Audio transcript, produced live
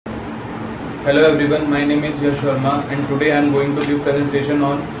Hello everyone, my name is Yash Verma and today I am going to give presentation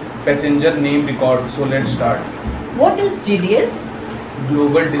on passenger name record. So let's start. What is GDS?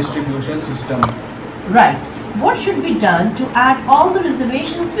 Global Distribution System. Right. What should be done to add all the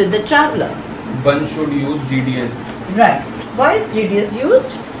reservations with the traveler? One should use GDS. Right. Why is GDS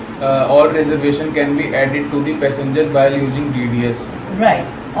used? All reservation can be added to the passenger while using GDS. Right.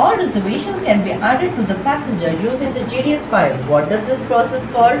 All reservations can be added to the passenger using the GDS file. What does this process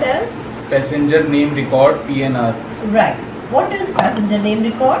called as? Passenger name record (PNR). Right. What is passenger name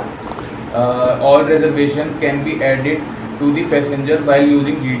record? All reservation can be added to the passenger while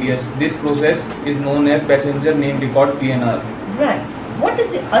using GDS. This process is known as passenger name record (PNR). Right. What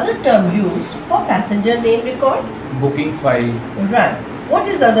is the other term used for passenger name record? Booking file. Right. What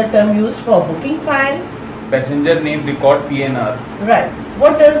is the other term used for booking file? Passenger name record (PNR). Right.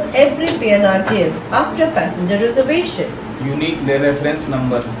 What does every PNR give after passenger reservation? Unique reference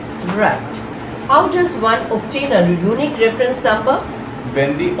number. Right. How does one obtain a unique reference number?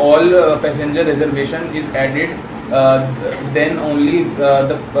 When the all passenger reservation is added, then only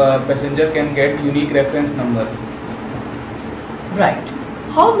the passenger can get unique reference number. Right.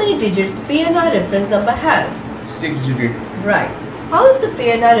 How many digits PNR reference number has? 6 digit. Right. How is the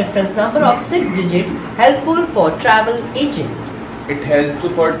PNR reference number of 6 digits helpful for travel agent? It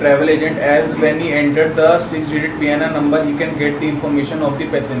helps for travel agent as when he entered the 6 digit PNR number, he can get the information of the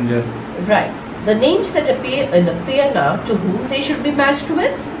passenger. Right. The names that appear in the PNR to whom they should be matched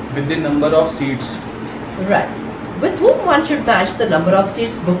with? With the number of seats. Right. With whom one should match the number of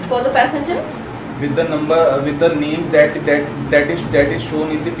seats booked for the passenger? With the number, with the names that is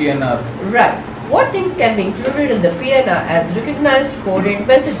shown in the PNR. Right. What things can be included in the PNR as recognized coded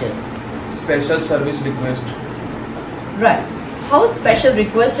messages? Special service request. Right. How special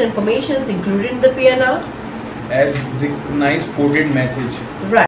request information is included in the PNR? As recognized coded message. Right.